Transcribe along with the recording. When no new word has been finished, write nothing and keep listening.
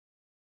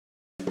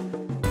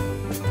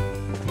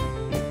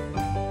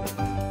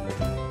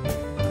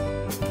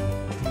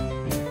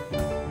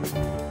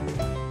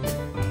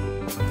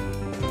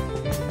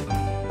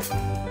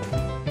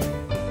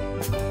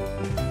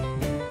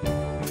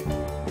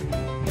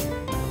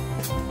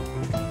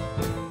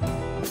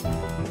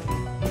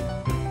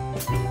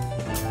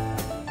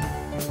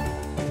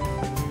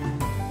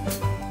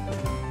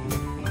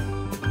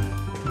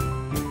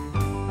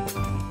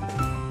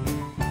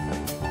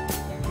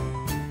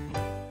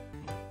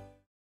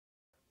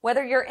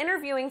Whether you're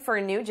interviewing for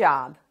a new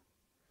job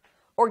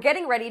or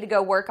getting ready to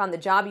go work on the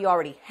job you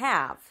already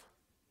have,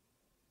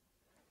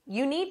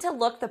 you need to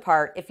look the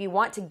part if you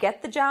want to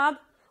get the job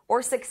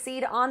or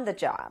succeed on the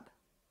job.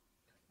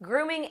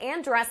 Grooming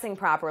and dressing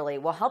properly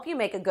will help you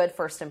make a good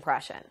first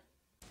impression.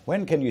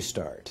 When can you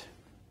start?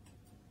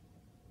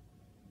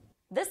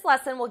 This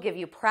lesson will give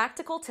you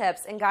practical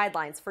tips and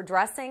guidelines for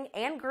dressing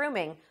and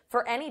grooming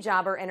for any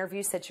job or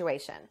interview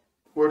situation.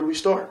 Where do we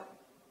start?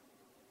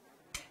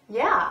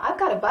 Yeah, I've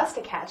got a bus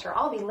to catch or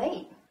I'll be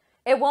late.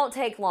 It won't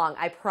take long,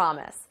 I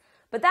promise.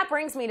 But that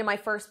brings me to my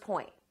first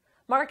point.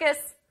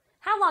 Marcus,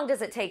 how long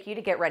does it take you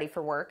to get ready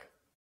for work?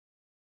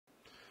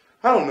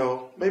 I don't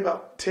know, maybe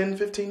about 10,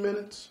 15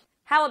 minutes.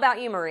 How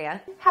about you,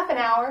 Maria? Half an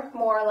hour,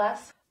 more or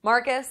less.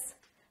 Marcus,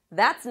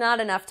 that's not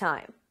enough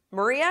time.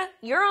 Maria,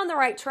 you're on the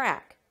right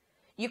track.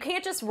 You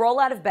can't just roll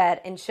out of bed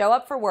and show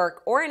up for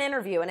work or an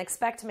interview and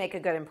expect to make a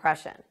good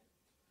impression.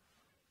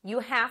 You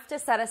have to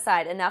set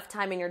aside enough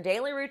time in your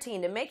daily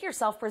routine to make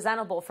yourself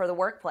presentable for the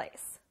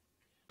workplace.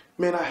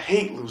 Man, I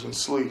hate losing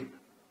sleep.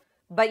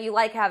 But you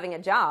like having a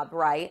job,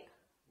 right?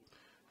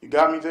 You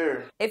got me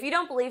there. If you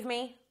don't believe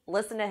me,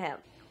 listen to him.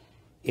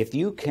 If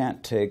you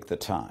can't take the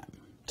time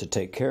to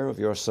take care of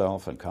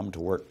yourself and come to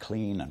work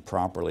clean and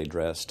properly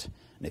dressed,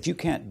 and if you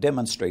can't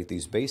demonstrate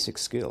these basic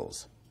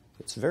skills,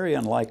 it's very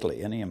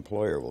unlikely any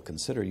employer will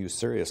consider you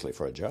seriously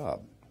for a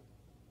job.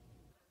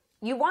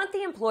 You want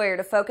the employer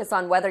to focus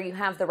on whether you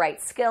have the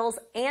right skills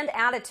and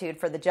attitude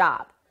for the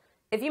job.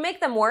 If you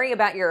make them worry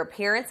about your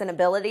appearance and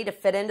ability to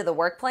fit into the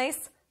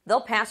workplace,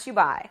 they'll pass you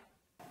by.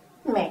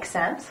 Makes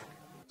sense.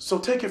 So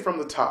take it from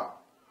the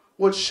top.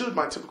 What should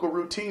my typical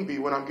routine be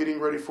when I'm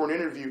getting ready for an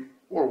interview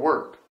or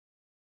work?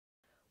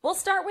 We'll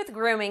start with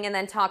grooming and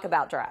then talk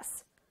about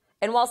dress.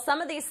 And while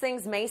some of these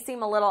things may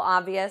seem a little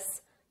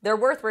obvious, they're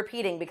worth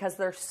repeating because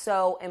they're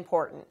so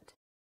important.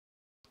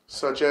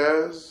 Such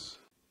as?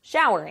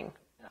 Showering.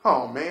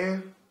 Oh,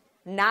 man.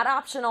 Not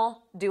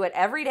optional. Do it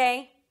every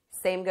day.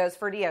 Same goes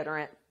for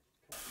deodorant.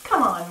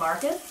 Come on,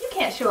 Marcus. You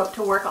can't show up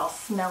to work all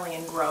smelly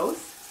and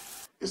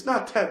gross. It's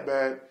not that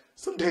bad.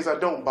 Some days I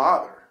don't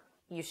bother.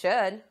 You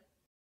should.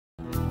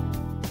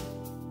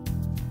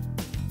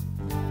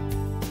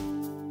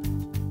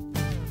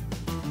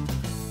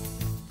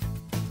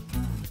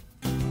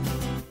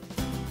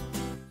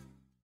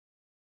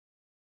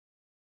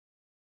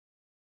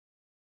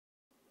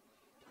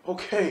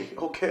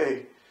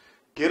 Okay.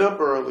 Get up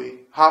early,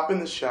 hop in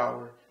the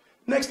shower.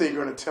 Next thing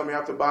you're going to tell me I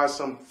have to buy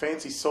some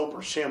fancy soap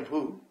or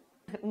shampoo.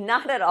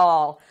 Not at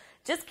all.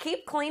 Just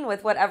keep clean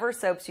with whatever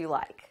soaps you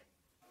like.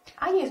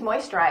 I use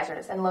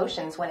moisturizers and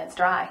lotions when it's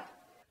dry.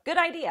 Good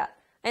idea.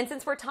 And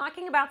since we're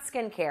talking about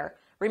skincare,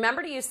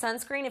 remember to use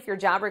sunscreen if your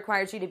job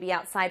requires you to be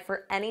outside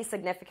for any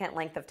significant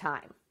length of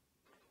time.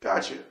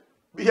 Gotcha.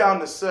 Be out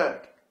in a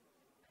sec.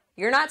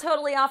 You're not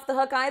totally off the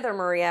hook either,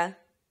 Maria.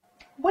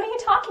 What are you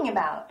talking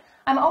about?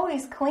 I'm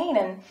always clean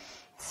and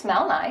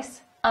smell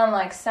nice,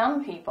 unlike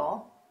some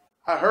people.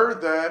 I heard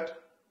that.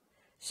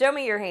 Show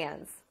me your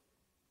hands.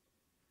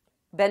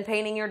 Been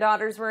painting your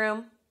daughter's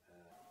room?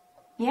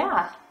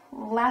 Yeah,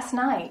 last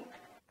night.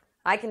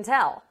 I can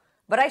tell,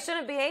 but I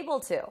shouldn't be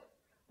able to.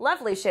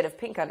 Lovely shade of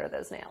pink under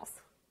those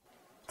nails.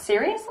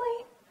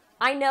 Seriously?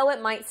 I know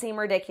it might seem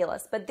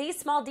ridiculous, but these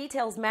small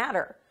details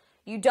matter.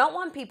 You don't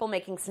want people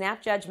making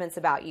snap judgments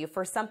about you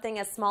for something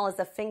as small as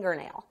a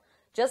fingernail.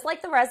 Just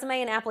like the resume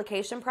and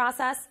application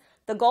process,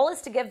 the goal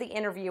is to give the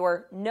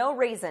interviewer no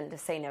reason to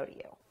say no to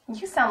you.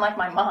 You sound like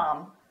my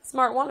mom.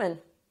 Smart woman.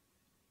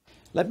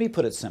 Let me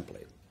put it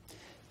simply.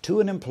 To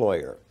an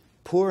employer,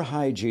 poor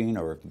hygiene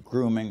or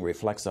grooming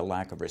reflects a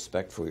lack of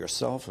respect for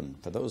yourself and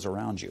for those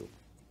around you.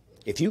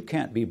 If you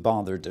can't be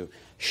bothered to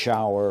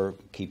shower,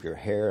 keep your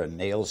hair and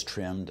nails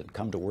trimmed, and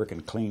come to work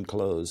in clean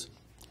clothes,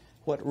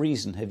 what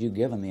reason have you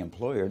given the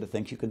employer to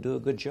think you can do a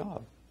good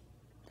job?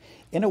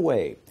 In a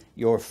way,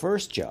 your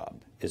first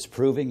job is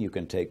proving you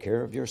can take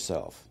care of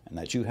yourself and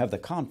that you have the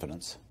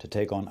confidence to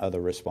take on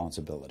other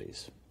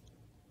responsibilities.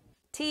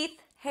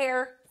 Teeth,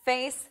 hair,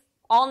 face,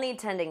 all need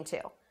tending to.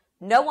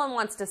 No one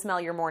wants to smell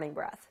your morning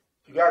breath.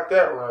 You got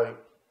that right.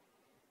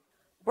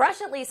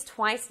 Brush at least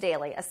twice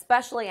daily,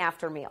 especially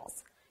after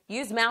meals.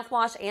 Use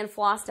mouthwash and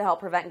floss to help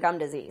prevent gum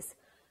disease.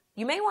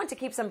 You may want to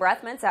keep some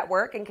breath mints at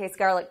work in case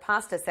garlic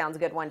pasta sounds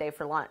good one day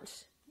for lunch.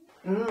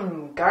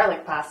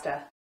 Garlic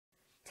pasta.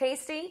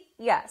 Tasty?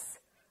 Yes.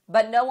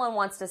 But no one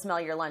wants to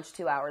smell your lunch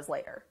 2 hours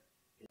later.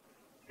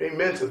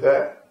 Amen to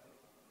that.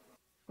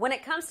 When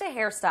it comes to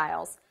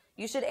hairstyles,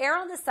 you should err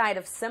on the side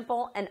of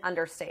simple and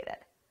understated.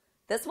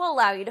 This will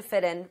allow you to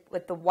fit in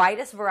with the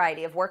widest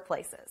variety of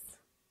workplaces.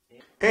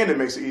 And it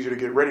makes it easier to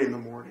get ready in the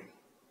morning.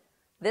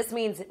 This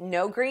means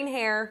no green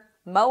hair,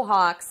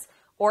 mohawks,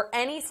 or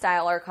any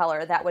style or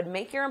color that would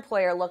make your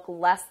employer look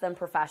less than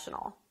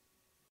professional.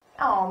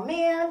 Oh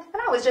man,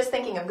 and I was just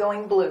thinking of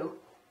going blue.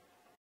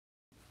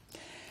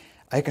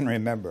 I can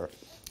remember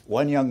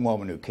one young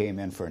woman who came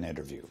in for an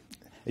interview.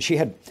 She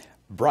had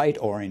bright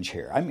orange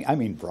hair. I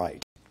mean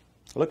bright.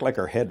 It looked like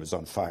her head was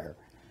on fire.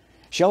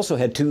 She also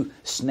had 2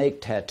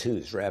 snake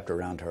tattoos wrapped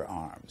around her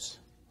arms.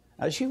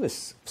 She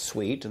was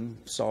sweet and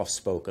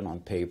soft-spoken on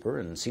paper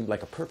and seemed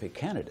like a perfect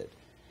candidate.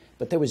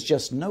 But there was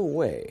just no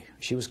way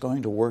she was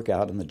going to work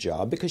out in the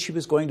job because she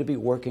was going to be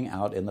working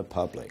out in the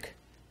public.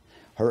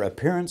 Her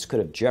appearance could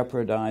have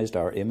jeopardized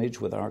our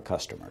image with our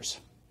customers.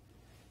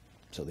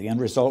 So the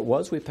end result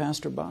was we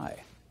passed her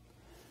by.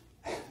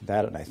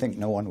 That, and I think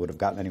no one would have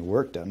gotten any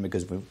work done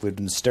because we've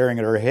been staring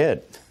at her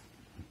head.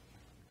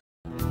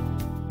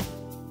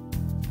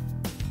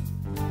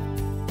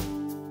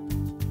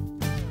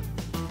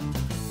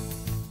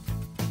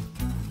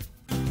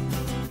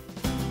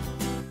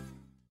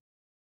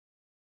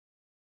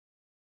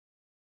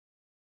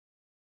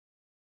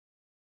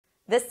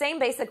 This same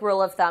basic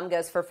rule of thumb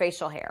goes for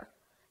facial hair.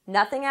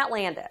 Nothing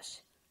outlandish.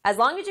 As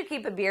long as you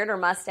keep a beard or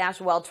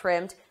mustache well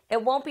trimmed,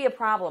 it won't be a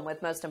problem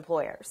with most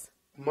employers.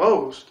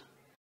 Most?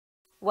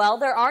 Well,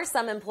 there are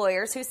some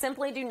employers who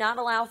simply do not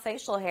allow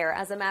facial hair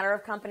as a matter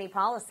of company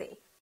policy.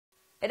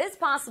 It is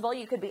possible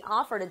you could be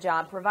offered a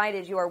job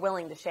provided you are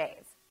willing to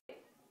shave.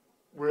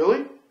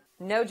 Really?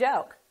 No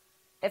joke.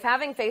 If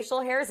having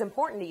facial hair is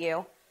important to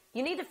you,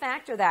 you need to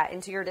factor that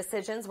into your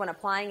decisions when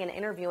applying and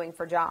interviewing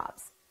for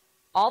jobs.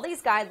 All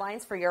these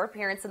guidelines for your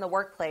appearance in the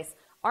workplace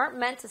aren't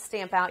meant to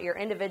stamp out your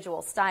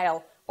individual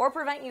style or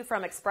prevent you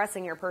from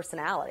expressing your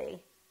personality.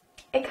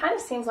 It kind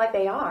of seems like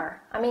they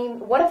are. I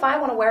mean, what if I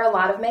want to wear a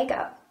lot of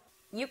makeup?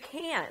 You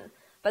can,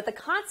 but the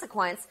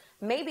consequence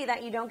may be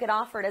that you don't get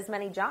offered as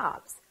many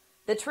jobs.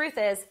 The truth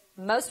is,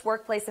 most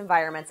workplace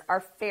environments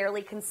are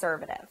fairly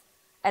conservative,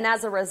 and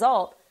as a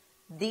result,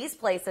 these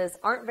places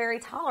aren't very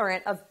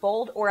tolerant of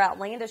bold or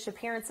outlandish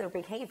appearance or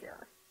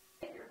behavior.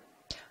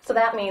 So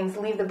that means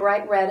leave the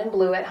bright red and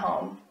blue at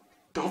home.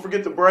 Don't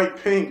forget the bright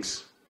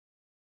pinks.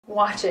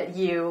 Watch it,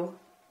 you.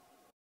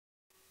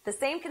 The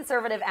same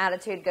conservative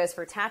attitude goes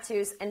for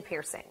tattoos and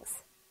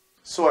piercings.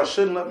 So I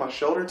shouldn't let my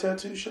shoulder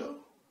tattoo show?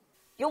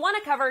 You'll want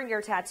to cover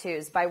your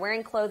tattoos by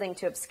wearing clothing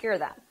to obscure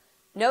them.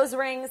 Nose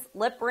rings,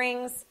 lip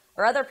rings,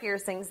 or other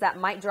piercings that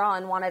might draw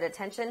unwanted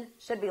attention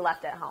should be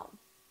left at home.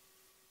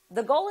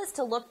 The goal is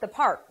to look the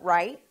part,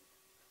 right?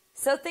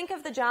 So think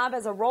of the job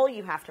as a role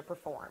you have to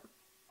perform.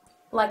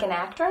 Like an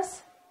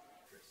actress?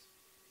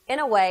 In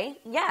a way,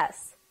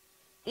 yes.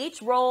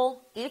 Each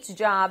role, each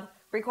job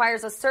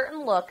requires a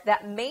certain look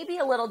that may be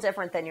a little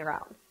different than your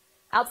own.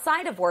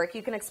 Outside of work,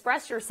 you can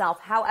express yourself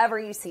however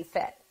you see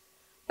fit.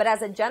 But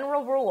as a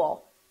general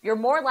rule, you're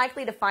more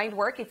likely to find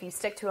work if you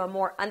stick to a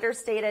more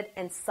understated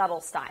and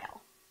subtle style.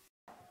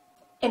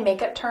 In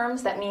makeup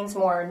terms, that means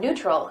more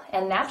neutral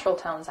and natural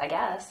tones, I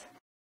guess.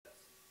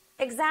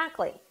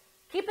 Exactly.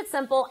 Keep it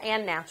simple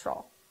and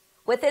natural.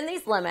 Within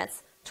these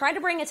limits, try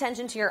to bring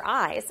attention to your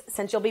eyes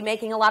since you'll be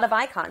making a lot of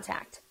eye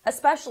contact,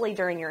 especially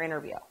during your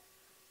interview.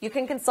 You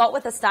can consult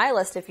with a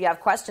stylist if you have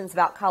questions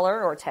about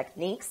color or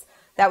techniques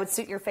that would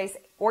suit your face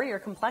or your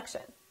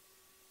complexion.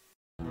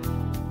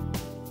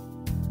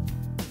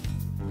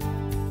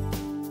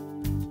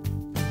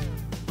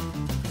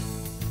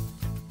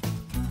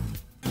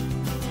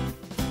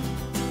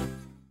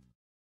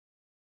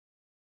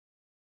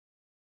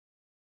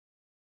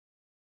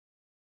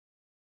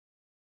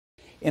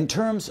 In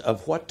terms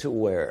of what to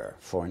wear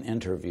for an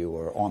interview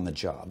or on the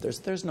job,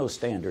 there's no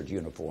standard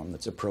uniform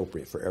that's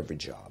appropriate for every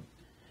job.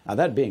 Now,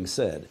 that being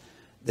said,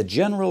 the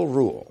general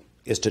rule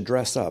is to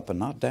dress up and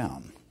not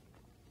down.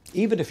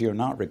 Even if you're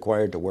not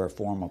required to wear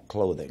formal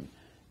clothing,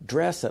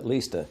 dress at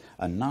least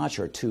a notch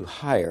or two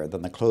higher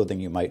than the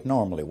clothing you might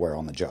normally wear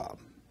on the job.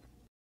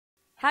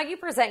 How you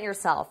present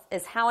yourself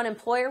is how an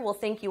employer will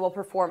think you will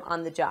perform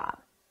on the job.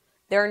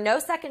 There are no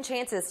second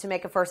chances to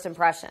make a first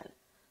impression.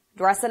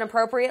 Dress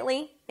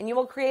inappropriately, and you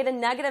will create a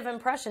negative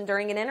impression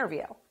during an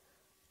interview.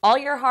 All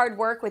your hard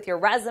work with your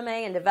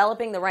resume and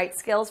developing the right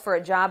skills for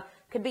a job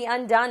could be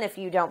undone if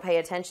you don't pay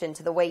attention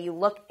to the way you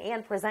look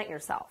and present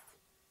yourself.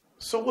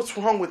 So what's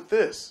wrong with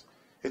this?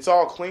 It's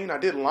all clean. I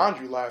did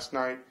laundry last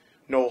night.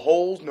 No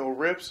holes, no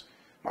rips.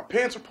 My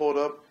pants are pulled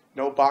up.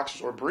 No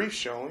boxers or briefs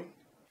showing.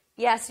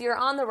 Yes, you're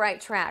on the right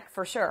track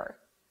for sure.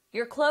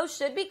 Your clothes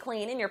should be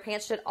clean and your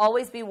pants should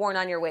always be worn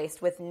on your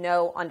waist with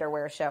no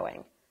underwear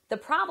showing. The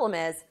problem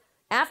is,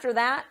 after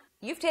that,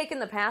 you've taken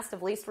the path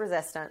of least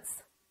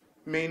resistance.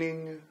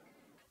 Meaning?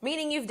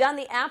 Meaning you've done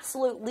the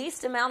absolute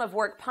least amount of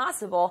work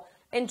possible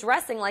in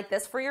dressing like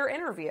this for your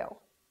interview.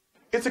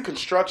 It's a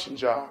construction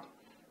job.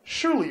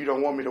 Surely you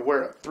don't want me to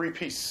wear a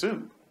three-piece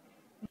suit.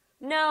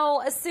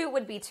 No, a suit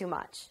would be too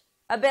much.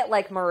 A bit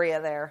like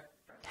Maria there.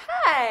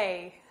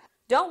 Hey!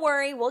 Don't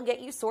worry, we'll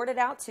get you sorted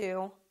out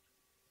too.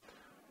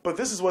 But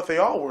this is what they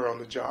all wear on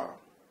the job.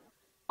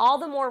 All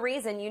the more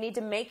reason you need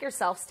to make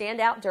yourself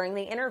stand out during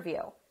the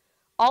interview.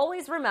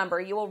 Always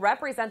remember you will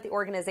represent the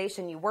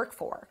organization you work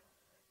for.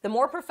 The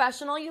more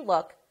professional you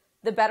look,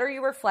 the better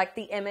you reflect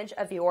the image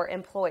of your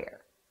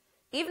employer.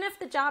 Even if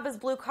the job is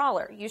blue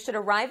collar, you should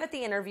arrive at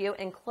the interview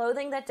in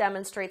clothing that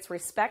demonstrates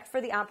respect for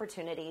the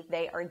opportunity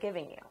they are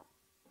giving you.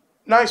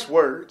 Nice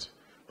words,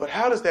 but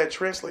how does that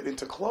translate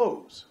into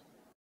clothes?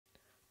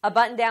 A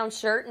button-down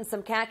shirt and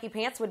some khaki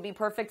pants would be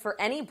perfect for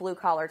any blue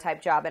collar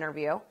type job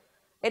interview.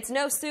 It's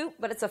no suit,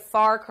 but it's a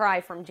far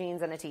cry from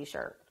jeans and a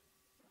t-shirt.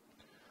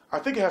 I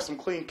think I have some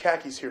clean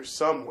khakis here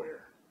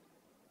somewhere.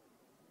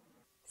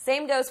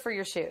 Same goes for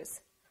your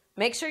shoes.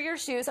 Make sure your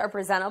shoes are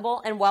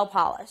presentable and well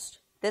polished.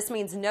 This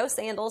means no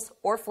sandals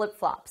or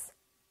flip-flops,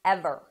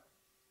 ever.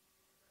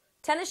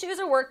 Tennis shoes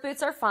or work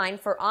boots are fine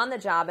for on the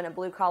job in a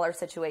blue-collar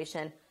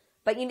situation,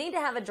 but you need to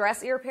have a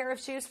dressier pair of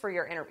shoes for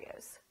your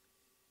interviews.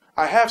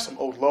 I have some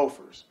old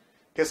loafers.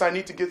 Guess I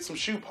need to get some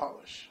shoe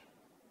polish.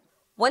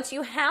 Once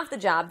you have the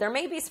job, there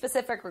may be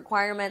specific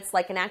requirements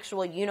like an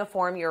actual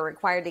uniform you're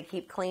required to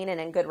keep clean and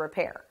in good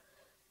repair.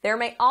 There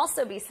may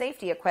also be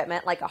safety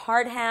equipment like a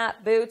hard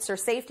hat, boots, or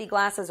safety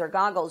glasses or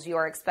goggles you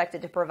are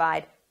expected to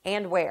provide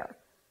and wear.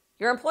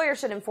 Your employer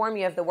should inform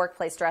you of the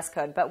workplace dress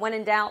code, but when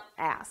in doubt,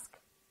 ask.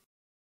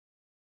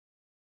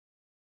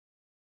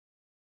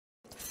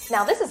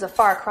 Now this is a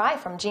far cry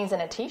from jeans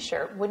and a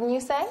t-shirt, wouldn't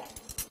you say?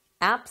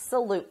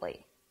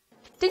 Absolutely.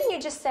 Didn't you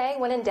just say,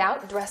 when in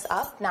doubt, dress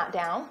up, not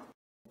down?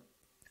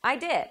 I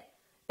did.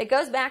 It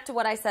goes back to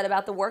what I said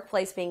about the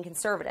workplace being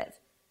conservative.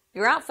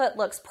 Your outfit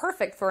looks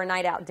perfect for a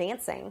night out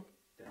dancing.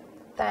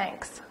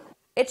 Thanks.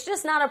 It's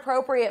just not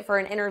appropriate for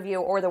an interview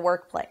or the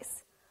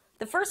workplace.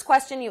 The first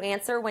question you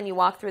answer when you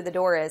walk through the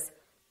door is,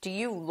 do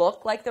you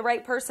look like the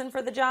right person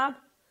for the job?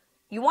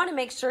 You want to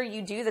make sure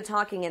you do the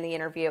talking in the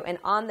interview and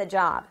on the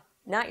job,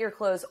 not your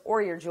clothes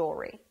or your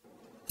jewelry.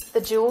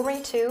 The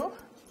jewelry too?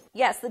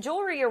 Yes, the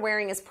jewelry you're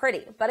wearing is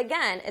pretty, but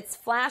again, it's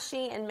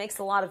flashy and makes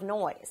a lot of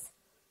noise.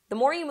 The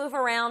more you move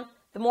around,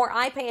 the more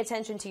I pay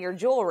attention to your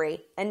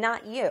jewelry and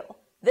not you.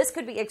 This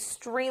could be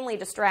extremely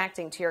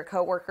distracting to your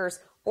coworkers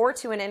or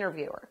to an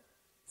interviewer.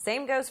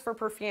 Same goes for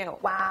perfume.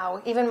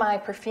 Wow, even my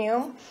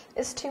perfume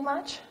is too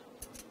much?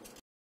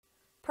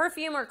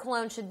 Perfume or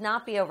cologne should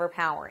not be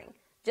overpowering.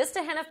 Just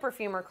a hint of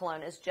perfume or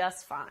cologne is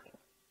just fine.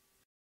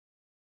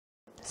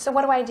 So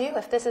what do I do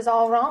if this is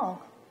all wrong?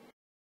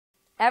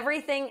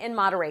 Everything in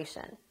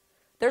moderation.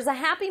 There's a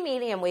happy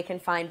medium we can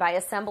find by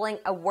assembling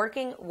a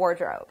working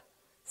wardrobe.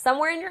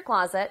 Somewhere in your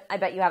closet, I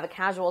bet you have a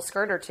casual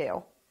skirt or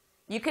two.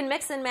 You can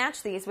mix and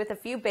match these with a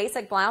few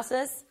basic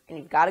blouses, and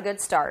you've got a good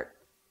start.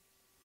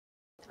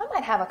 I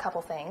might have a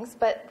couple things,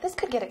 but this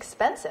could get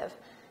expensive,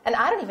 and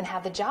I don't even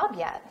have the job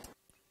yet.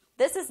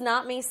 This is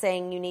not me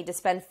saying you need to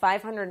spend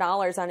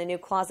 $500 on a new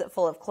closet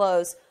full of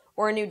clothes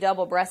or a new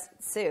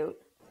double-breasted suit.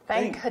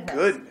 Thank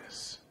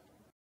goodness.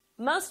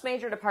 Most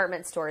major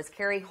department stores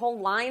carry whole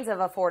lines of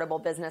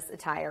affordable business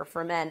attire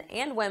for men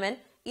and women,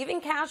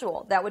 even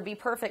casual, that would be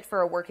perfect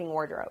for a working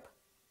wardrobe.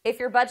 If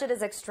your budget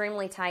is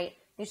extremely tight,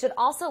 you should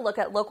also look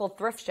at local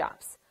thrift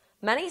shops.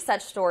 Many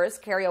such stores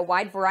carry a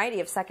wide variety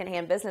of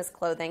secondhand business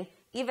clothing,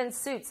 even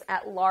suits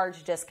at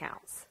large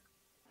discounts.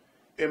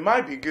 It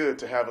might be good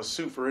to have a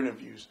suit for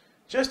interviews,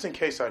 just in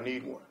case I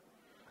need one.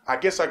 I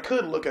guess I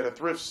could look at a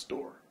thrift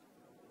store.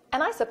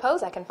 And I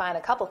suppose I can find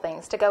a couple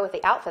things to go with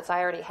the outfits I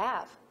already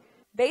have.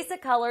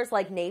 Basic colors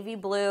like navy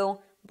blue,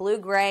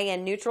 blue-gray,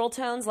 and neutral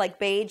tones like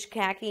beige,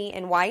 khaki,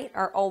 and white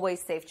are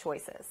always safe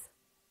choices.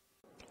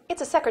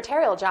 It's a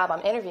secretarial job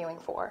I'm interviewing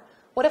for.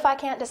 What if I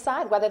can't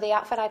decide whether the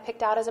outfit I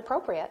picked out is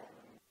appropriate?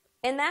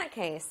 In that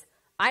case,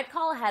 I'd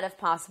call ahead if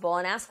possible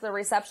and ask the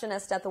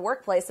receptionist at the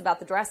workplace about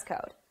the dress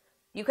code.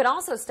 You could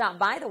also stop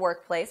by the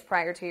workplace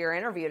prior to your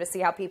interview to see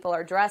how people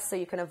are dressed so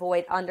you can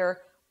avoid under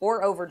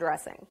or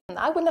overdressing.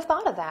 I wouldn't have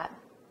thought of that.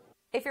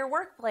 If your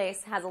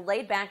workplace has a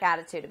laid-back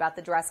attitude about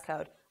the dress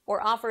code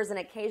or offers an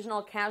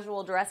occasional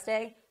casual dress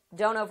day,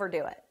 don't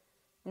overdo it.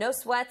 No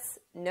sweats,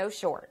 no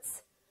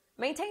shorts.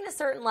 Maintain a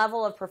certain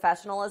level of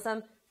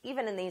professionalism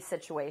even in these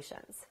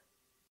situations.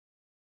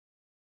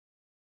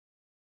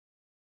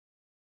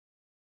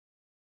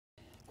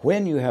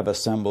 When you have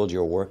assembled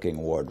your working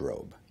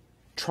wardrobe,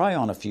 try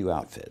on a few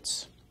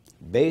outfits.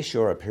 Base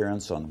your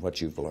appearance on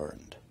what you've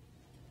learned.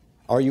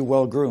 Are you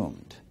well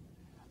groomed?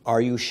 Are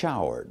you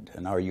showered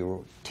and are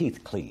your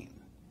teeth clean?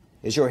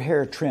 Is your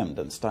hair trimmed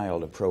and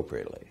styled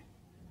appropriately?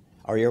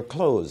 Are your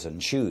clothes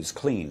and shoes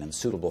clean and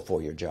suitable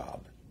for your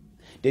job?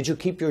 Did you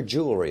keep your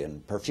jewelry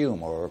and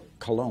perfume or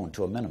cologne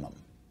to a minimum?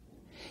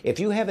 If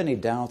you have any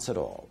doubts at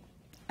all,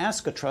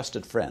 ask a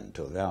trusted friend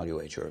to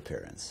evaluate your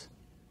appearance.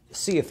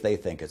 See if they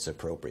think it's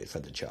appropriate for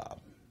the job.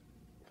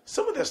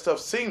 Some of that stuff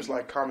seems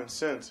like common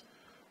sense,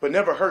 but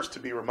never hurts to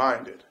be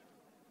reminded.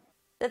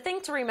 The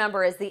thing to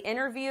remember is the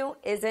interview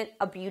isn't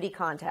a beauty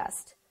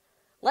contest.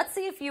 Let's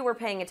see if you were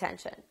paying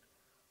attention.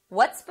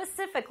 What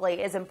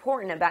specifically is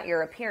important about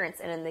your appearance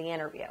in the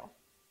interview?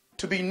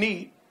 To be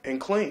neat and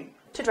clean.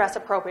 To dress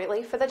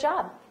appropriately for the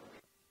job.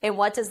 And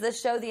what does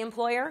this show the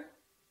employer?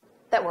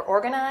 That we're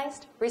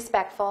organized,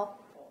 respectful,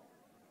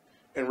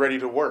 and ready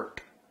to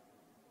work.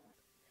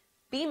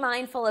 Be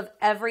mindful of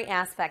every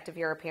aspect of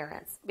your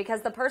appearance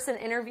because the person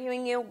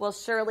interviewing you will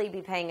surely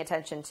be paying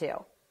attention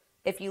too.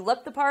 If you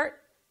look the part,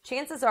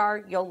 chances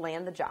are you'll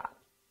land the job.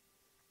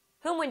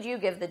 Whom would you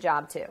give the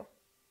job to?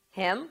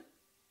 Him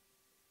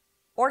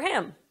or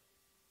him?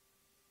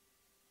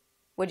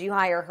 Would you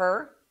hire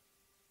her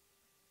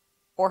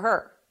or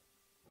her?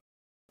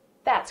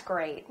 That's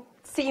great.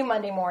 See you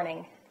Monday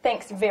morning.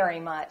 Thanks very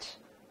much.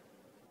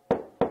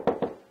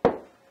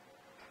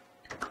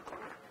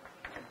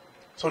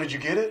 So did you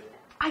get it?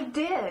 I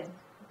did.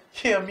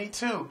 Yeah, me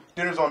too.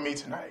 Dinner's on me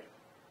tonight.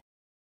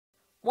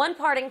 One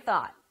parting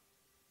thought.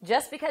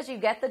 Just because you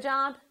get the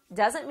job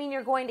doesn't mean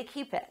you're going to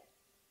keep it.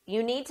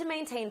 You need to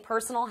maintain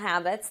personal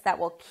habits that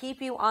will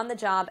keep you on the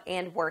job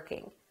and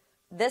working.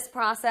 This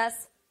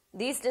process,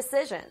 these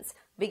decisions,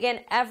 begin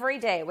every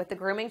day with the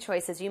grooming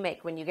choices you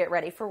make when you get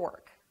ready for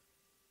work.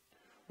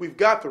 We've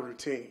got the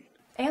routine.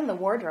 And the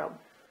wardrobe.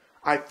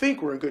 I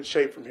think we're in good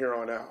shape from here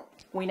on out.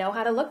 We know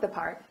how to look the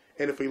part.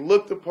 And if we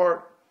look the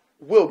part,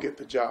 we'll get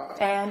the job.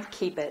 And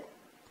keep it.